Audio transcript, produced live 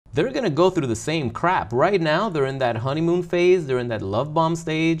they're going to go through the same crap. Right now, they're in that honeymoon phase. They're in that love bomb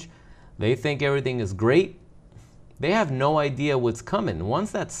stage. They think everything is great. They have no idea what's coming.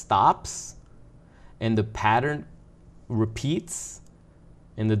 Once that stops and the pattern repeats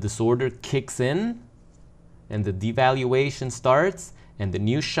and the disorder kicks in and the devaluation starts and the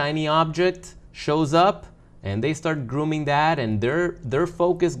new shiny object shows up and they start grooming that and their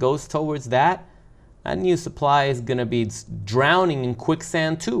focus goes towards that, that new supply is going to be drowning in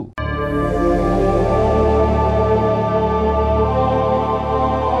quicksand too.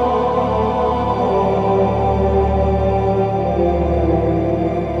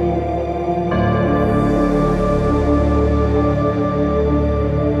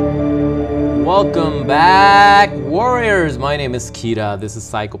 Welcome back, warriors. My name is Kira. This is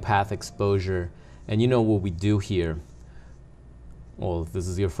Psychopath Exposure. And you know what we do here? Well, if this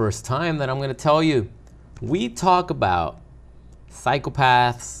is your first time, then I'm going to tell you. We talk about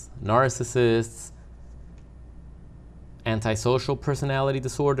psychopaths, narcissists, antisocial personality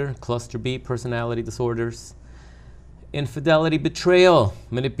disorder, cluster B personality disorders, infidelity, betrayal,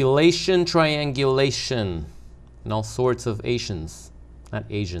 manipulation, triangulation, and all sorts of Asians. Not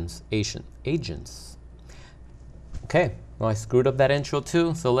Asians, agents. Okay, well, I screwed up that intro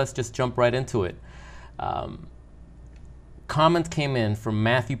too, so let's just jump right into it. Comment came in from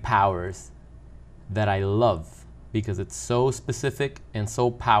Matthew Powers that I love because it's so specific and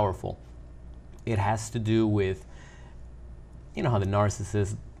so powerful. It has to do with, you know how the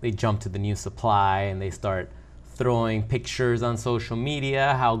narcissists, they jump to the new supply and they start throwing pictures on social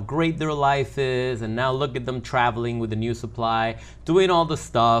media, how great their life is, and now look at them traveling with the new supply, doing all the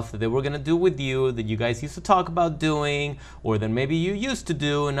stuff that they were gonna do with you, that you guys used to talk about doing, or that maybe you used to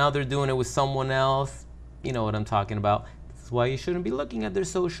do, and now they're doing it with someone else. You know what I'm talking about. This is why you shouldn't be looking at their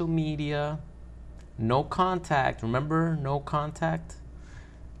social media. No contact, remember? No contact.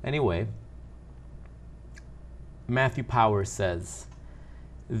 Anyway, Matthew Powers says,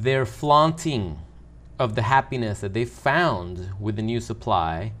 they're flaunting of the happiness that they found with the new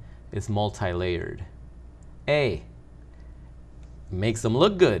supply is multi-layered. A, it makes them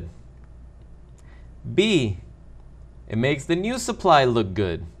look good. B, it makes the new supply look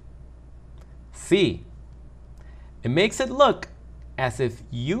good. C, it makes it look as if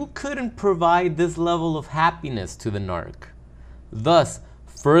you couldn't provide this level of happiness to the narc, thus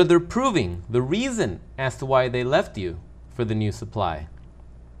further proving the reason as to why they left you for the new supply.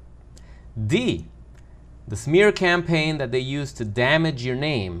 D, the smear campaign that they use to damage your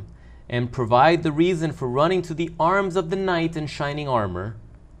name and provide the reason for running to the arms of the knight in shining armor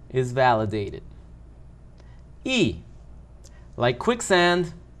is validated. E, like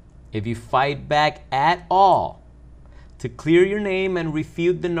quicksand, if you fight back at all to clear your name and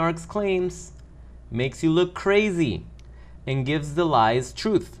refute the narc's claims, makes you look crazy and gives the lies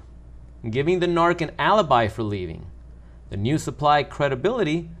truth, giving the narc an alibi for leaving, the new supply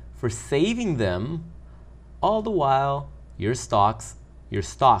credibility for saving them, all the while your stock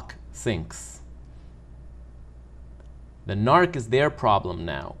sinks. The narc is their problem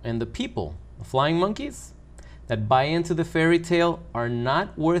now, and the people, the flying monkeys, that buy into the fairy tale are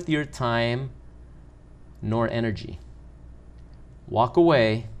not worth your time nor energy. Walk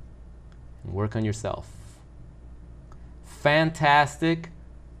away and work on yourself. Fantastic,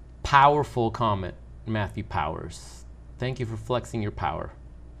 powerful comment, Matthew Powers. Thank you for flexing your power.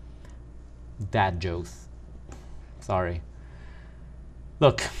 Dad jokes. Sorry.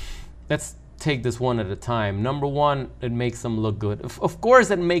 Look, let's take this one at a time. Number one, it makes them look good. Of course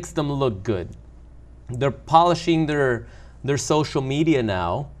it makes them look good. They're polishing their social media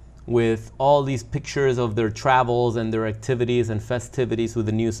now with all these pictures of their travels and their activities and festivities with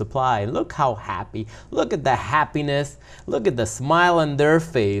the new supply. Look how happy. Look at the happiness. Look at the smile on their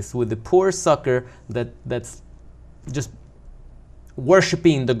face with the poor sucker that's just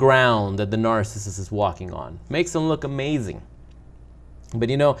worshiping the ground that the narcissist is walking on. Makes them look amazing. But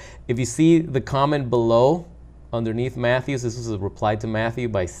you know, if you see the comment below underneath Matthew's, this was a reply to Matthew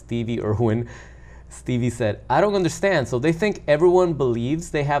by Stevie Irwin. Stevie said, I don't understand. So they think everyone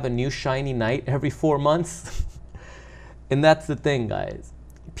believes they have a new shiny knight every 4 months? And that's the thing, guys.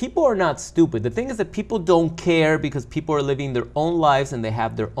 People are not stupid. The thing is that people don't care because people are living their own lives and they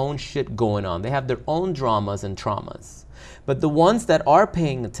have their own shit going on. They have their own dramas and traumas. But the ones that are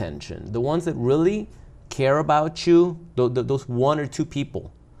paying attention, the ones that really care about you, those one or two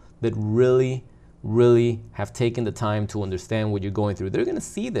people that really, really have taken the time to understand what you're going through, they're going to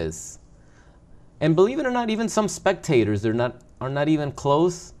see this. And believe it or not, even some spectators are not even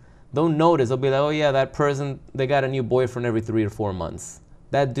close, don't notice. They'll be like, oh yeah, that person, they got a new boyfriend every 3 or 4 months.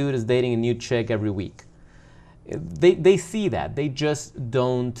 That dude is dating a new chick every week. They see that. They just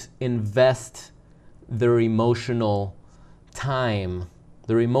don't invest their emotional time,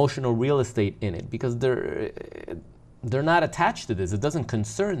 their emotional real estate in it, because they're not attached to this. It doesn't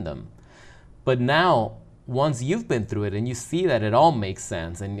concern them. But now, once you've been through it and you see that it all makes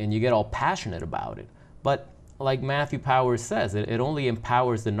sense and you get all passionate about it. But like Matthew Powers says, it only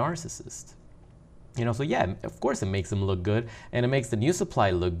empowers the narcissist. You know, so yeah, of course it makes them look good, and it makes the new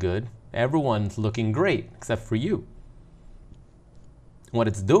supply look good. Everyone's looking great except for you. What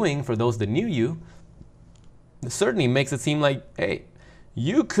it's doing for those that knew you, it certainly makes it seem like, hey,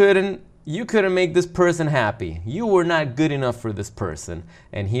 you couldn't make this person happy. You were not good enough for this person.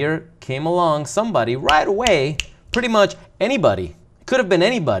 And here came along somebody right away, pretty much anybody. Could have been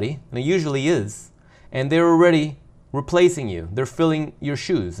anybody, and it usually is. And they're already replacing you. They're filling your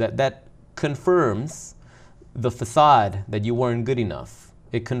shoes. That confirms the facade that you weren't good enough.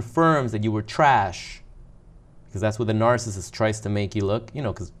 It confirms that you were trash. Because that's what the narcissist tries to make you look, you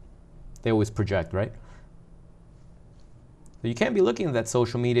know, because they always project, right? So you can't be looking at that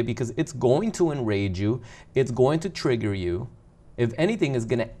social media because it's going to enrage you. It's going to trigger you. If anything, is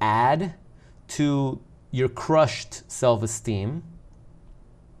going to add to your crushed self-esteem.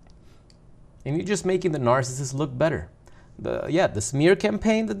 And you're just making the narcissist look better. The smear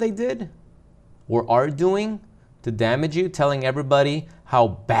campaign that they did or are doing to damage you, telling everybody how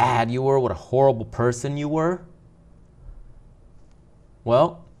bad you were, what a horrible person you were.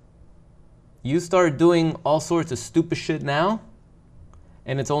 Well, you start doing all sorts of stupid shit now,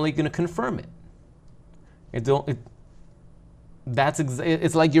 and it's only going to confirm it. It's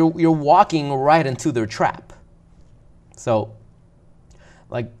like you're walking right into their trap. So,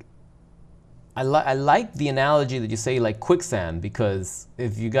 like, I like the analogy that you say, like quicksand, because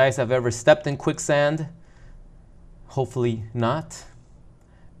if you guys have ever stepped in quicksand, hopefully not,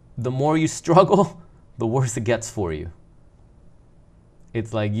 the more you struggle, the worse it gets for you.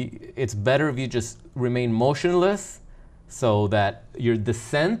 It's like it's better if you just remain motionless so that your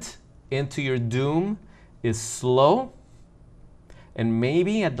descent into your doom is slow, and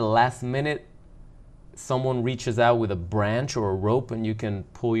maybe at the last minute someone reaches out with a branch or a rope and you can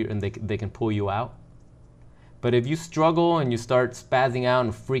pull you, and they can pull you out. But if you struggle and you start spazzing out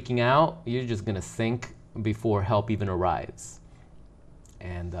and freaking out, you're just gonna sink before help even arrives.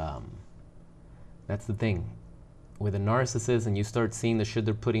 And that's the thing. With a narcissist, and you start seeing the shit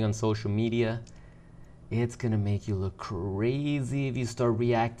they're putting on social media, it's gonna make you look crazy if you start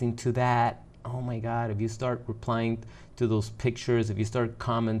reacting to that. Oh my God, if you start replying to those pictures, if you start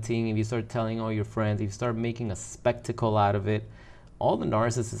commenting, if you start telling all your friends, if you start making a spectacle out of it, all the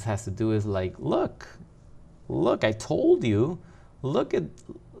narcissist has to do is like, look, I told you, look at,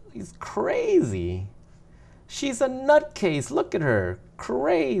 he's crazy. She's a nutcase, look at her,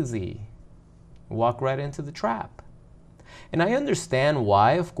 crazy. Walk right into the trap. And I understand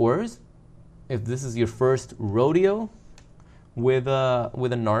why, of course, if this is your first rodeo with a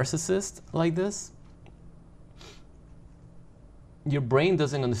narcissist like this, your brain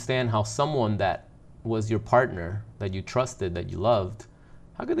doesn't understand how someone that was your partner, that you trusted, that you loved,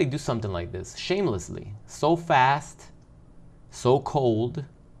 how could they do something like this shamelessly, so fast, so cold,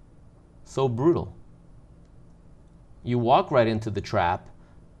 so brutal? You walk right into the trap.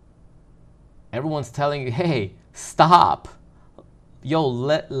 Everyone's telling you, hey, stop. Yo,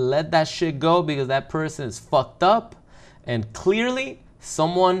 let that shit go because that person is fucked up. And clearly,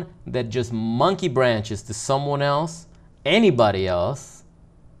 someone that just monkey branches to someone else, anybody else,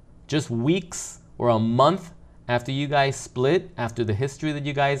 just weeks or a month after you guys split, after the history that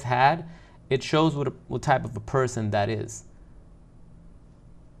you guys had, it shows what type of a person that is.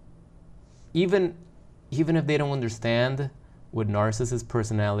 Even if they don't understand what narcissist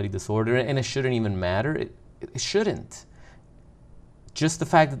personality disorder, and it shouldn't even matter, it shouldn't. Just the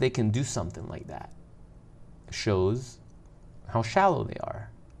fact that they can do something like that shows how shallow they are.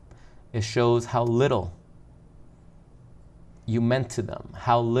 It shows how little you meant to them,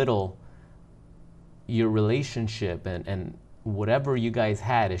 how little your relationship and whatever you guys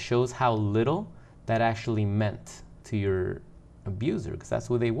had, it shows how little that actually meant to your abuser, because that's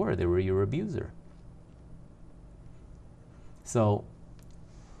what they were your abuser. So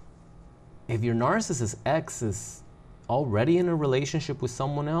if your narcissist ex is already in a relationship with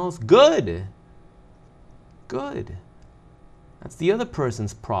someone else, good. That's the other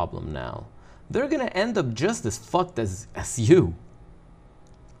person's problem now. They're gonna end up just as fucked as you.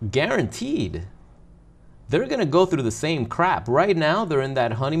 Guaranteed. They're gonna go through the same crap. Right now, they're in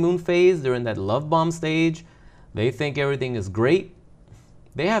that honeymoon phase, they're in that love bomb stage. They think everything is great.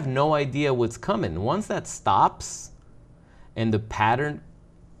 They have no idea what's coming. Once that stops and the pattern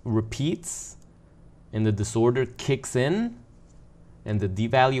repeats, and the disorder kicks in and the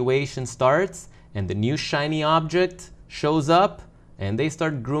devaluation starts and the new shiny object shows up and they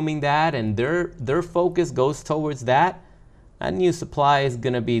start grooming that and their focus goes towards that, that new supply is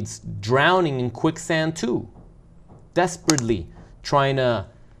going to be drowning in quicksand too, desperately trying to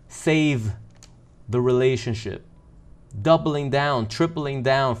save the relationship, doubling down, tripling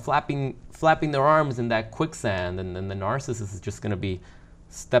down, flapping their arms in that quicksand, and then the narcissist is just going to be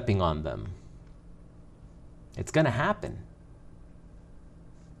stepping on them. It's going to happen.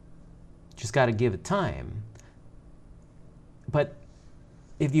 Just got to give it time. But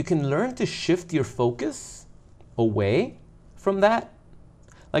if you can learn to shift your focus away from that,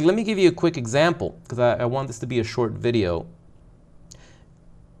 like let me give you a quick example, because I want this to be a short video.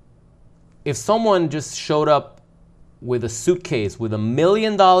 If someone just showed up with a suitcase with $1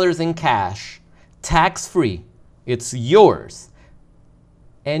 million in cash, tax-free, it's yours,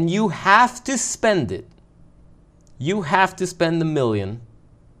 and you have to spend it, you have to spend the $1 million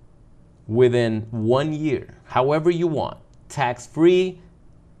within 1 year, however you want, tax-free,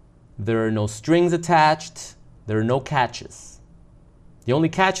 there are no strings attached, there are no catches. The only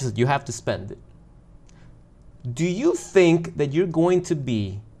catch is that you have to spend it. Do you think that you're going to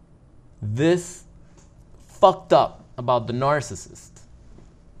be this fucked up about the narcissist?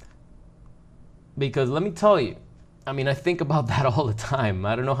 Because let me tell you, I mean, I think about that all the time.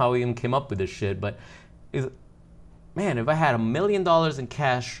 I don't know how I even came up with this shit, but man, if I had $1 million in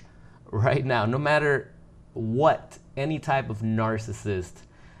cash right now, no matter what any type of narcissist,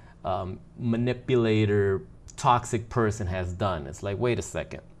 manipulator, toxic person has done, it's like, wait a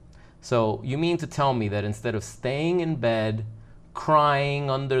second. So you mean to tell me that instead of staying in bed, crying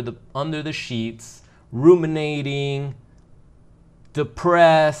under the sheets, ruminating,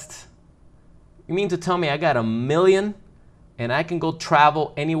 depressed, you mean to tell me I got $1 million and I can go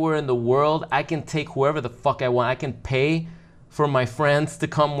travel anywhere in the world? I can take whoever the fuck I want. I can pay for my friends to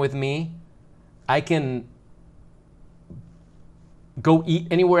come with me. I can go eat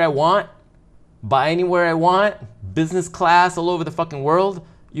anywhere I want, buy anywhere I want, business class all over the fucking world.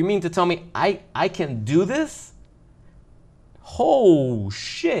 You mean to tell me I can do this? Oh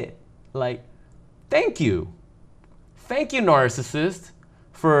shit. Like, thank you. Thank you, narcissist,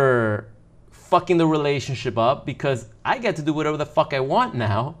 for fucking the relationship up, because I get to do whatever the fuck I want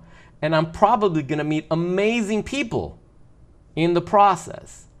now, and I'm probably gonna meet amazing people in the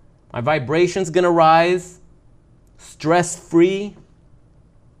process. My vibration's gonna rise, stress-free,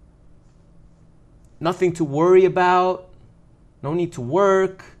 nothing to worry about, no need to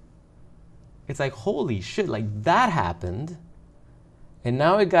work. It's like, holy shit, like that happened. And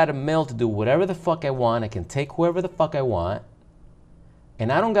now I got a mail to do whatever the fuck I want. I can take whoever the fuck I want.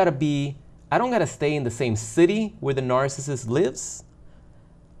 And I don't gotta stay in the same city where the narcissist lives.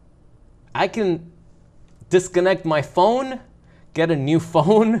 I can disconnect my phone, get a new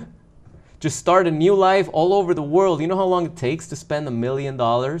phone, just start a new life all over the world. You know how long it takes to spend $1 million?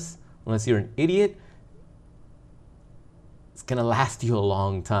 Unless you're an idiot, it's gonna last you a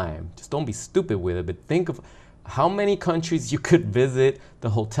long time. Just don't be stupid with it, but think of how many countries you could visit, the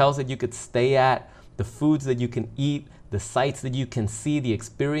hotels that you could stay at, the foods that you can eat, the sights that you can see, the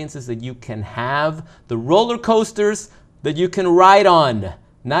experiences that you can have, the roller coasters that you can ride on.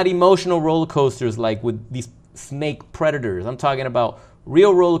 Not emotional roller coasters like with these snake predators. I'm talking about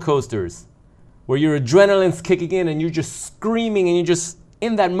real roller coasters where your adrenaline's kicking in and you're just screaming and you're just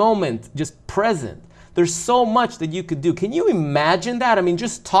in that moment, just present. There's so much that you could do. Can you imagine that? I mean,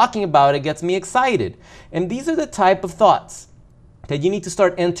 just talking about it gets me excited. And these are the type of thoughts that you need to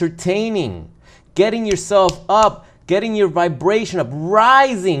start entertaining, getting yourself up, getting your vibration up,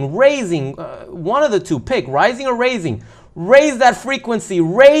 rising, raising, one of the two, pick, rising or raising. Raise that frequency,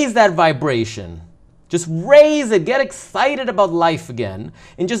 raise that vibration. Just raise it, get excited about life again,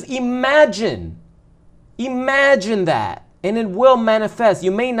 and just imagine that, and it will manifest.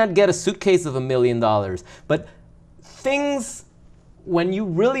 You may not get a suitcase of $1 million, but things, when you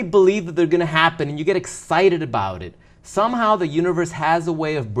really believe that they're gonna happen and you get excited about it, somehow the universe has a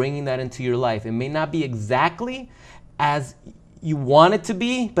way of bringing that into your life. It may not be exactly as you want it to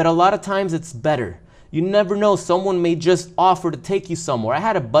be, but a lot of times it's better. You never know, someone may just offer to take you somewhere. I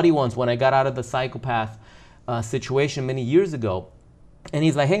had a buddy once when I got out of the psychopath situation many years ago, and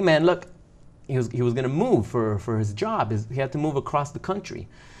he's like, hey man, look, he was gonna move for his job. He had to move across the country.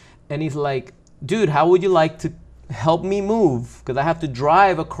 And he's like, dude, how would you like to help me move? Because I have to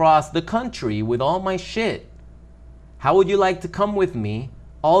drive across the country with all my shit. How would you like to come with me?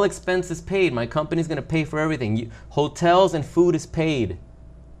 All expenses paid. My company's gonna pay for everything. Hotels and food is paid.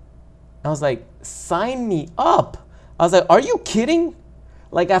 I was like, sign me up. I was like, are you kidding?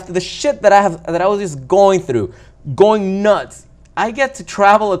 Like after the shit that I was just going through, going nuts, I get to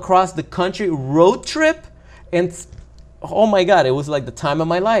travel across the country, road trip, and oh my God, it was like the time of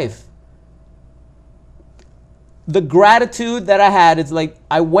my life. The gratitude that I had, it's like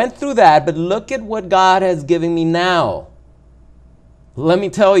I went through that, but look at what God has given me now. Let me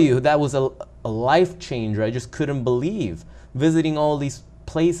tell you, that was a life changer. I just couldn't believe visiting all these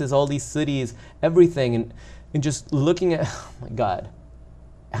places, all these cities, everything, and just looking at, oh my God,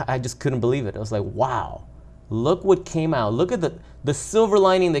 I just couldn't believe it. I was like, wow, look what came out. Look at the silver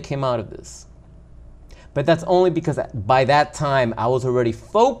lining that came out of this. But that's only because by that time I was already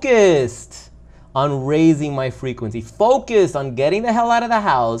focused on raising my frequency, focused on getting the hell out of the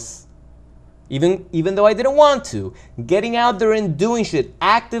house, even though I didn't want to, getting out there and doing shit,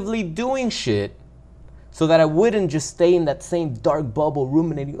 actively doing shit, so that I wouldn't just stay in that same dark bubble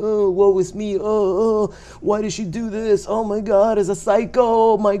ruminating, oh, woe is me, oh, why did she do this? Oh my God, is a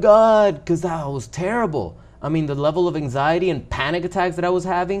psycho, oh my God, because that was terrible. I mean, the level of anxiety and panic attacks that I was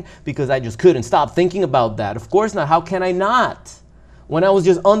having because I just couldn't stop thinking about that. Of course not, how can I not? When I was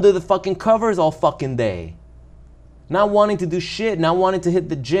just under the fucking covers all fucking day. Not wanting to do shit, not wanting to hit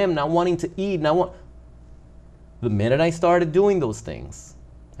the gym, not wanting to eat, The minute I started doing those things,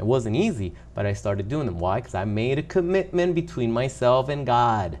 it wasn't easy, but I started doing them. Why? Because I made a commitment between myself and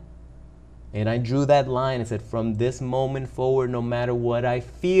God. And I drew that line and said, from this moment forward, no matter what I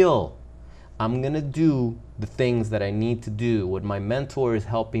feel, I'm gonna do the things that I need to do, what my mentor is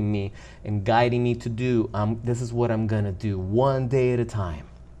helping me and guiding me to do. This is what I'm gonna do, one day at a time.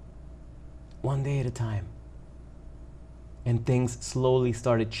 One day at a time. And things slowly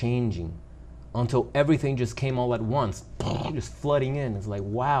started changing until everything just came all at once, just flooding in. It's like,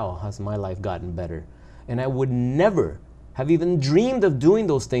 wow, has my life gotten better? And I would never have even dreamed of doing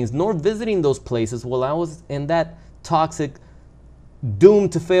those things, nor visiting those places while I was in that toxic,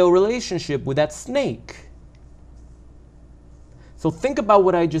 doomed to fail relationship with that snake. So think about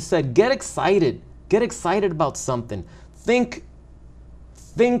what I just said. Get excited. Get excited about something. Think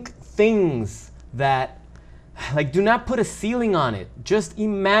things that, like, do not put a ceiling on it. Just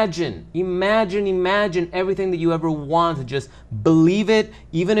imagine everything that you ever want. Just believe it,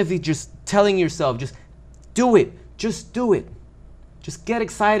 even if you're just telling yourself, just do it. Just do it. Just get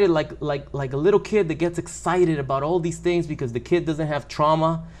excited like a little kid that gets excited about all these things because the kid doesn't have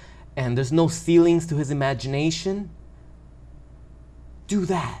trauma and there's no ceilings to his imagination. Do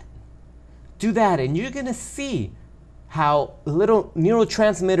that. Do that, and you're gonna see how little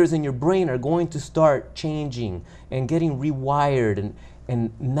neurotransmitters in your brain are going to start changing and getting rewired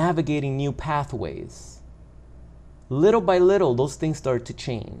and navigating new pathways. Little by little, those things start to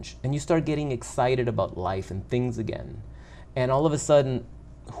change and you start getting excited about life and things again. And all of a sudden,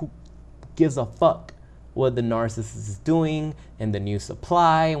 who gives a fuck what the narcissist is doing and the new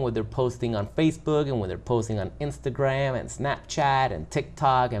supply and what they're posting on Facebook and what they're posting on Instagram and Snapchat and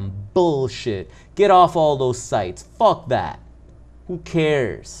TikTok and bullshit. Get off all those sites. Fuck that. Who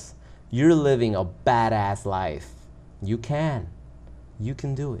cares? You're living a badass life. You can. You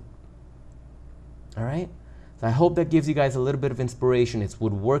can do it. All right? So I hope that gives you guys a little bit of inspiration. It's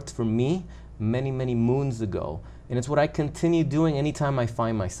what worked for me many, many moons ago. And it's what I continue doing anytime I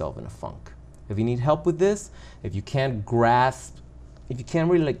find myself in a funk. If you need help with this, if you can't grasp, if you can't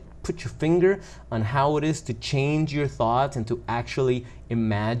really put your finger on how it is to change your thoughts and to actually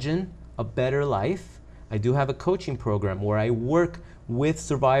imagine a better life, I do have a coaching program where I work with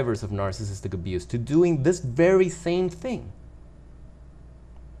survivors of narcissistic abuse to doing this very same thing.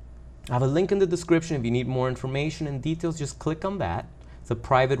 I have a link in the description. If you need more information and details, just click on that. It's a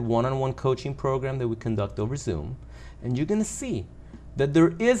private one-on-one coaching program that we conduct over Zoom. And you're gonna see that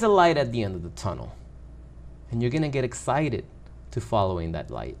there is a light at the end of the tunnel. And you're gonna get excited to following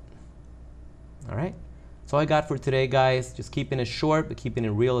that light. All right? That's all I got for today, guys. Just keeping it short, but keeping it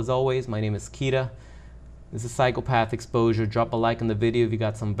real as always. My name is Kita. This is Psychopath Exposure. Drop a like on the video if you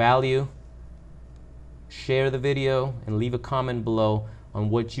got some value. Share the video and leave a comment below on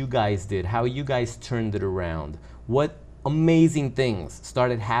what you guys did, how you guys turned it around, what amazing things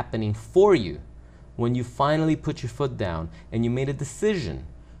started happening for you when you finally put your foot down and you made a decision.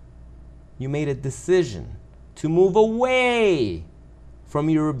 You made a decision to move away from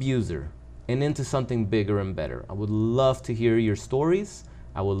your abuser and into something bigger and better. I would love to hear your stories.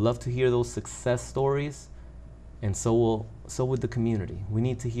 I would love to hear those success stories. And so would the community. We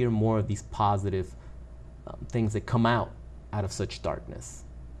need to hear more of these positive things that come out of such darkness.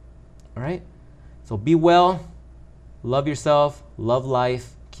 All right? So be well, love yourself, love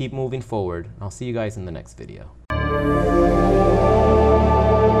life, keep moving forward. I'll see you guys in the next video.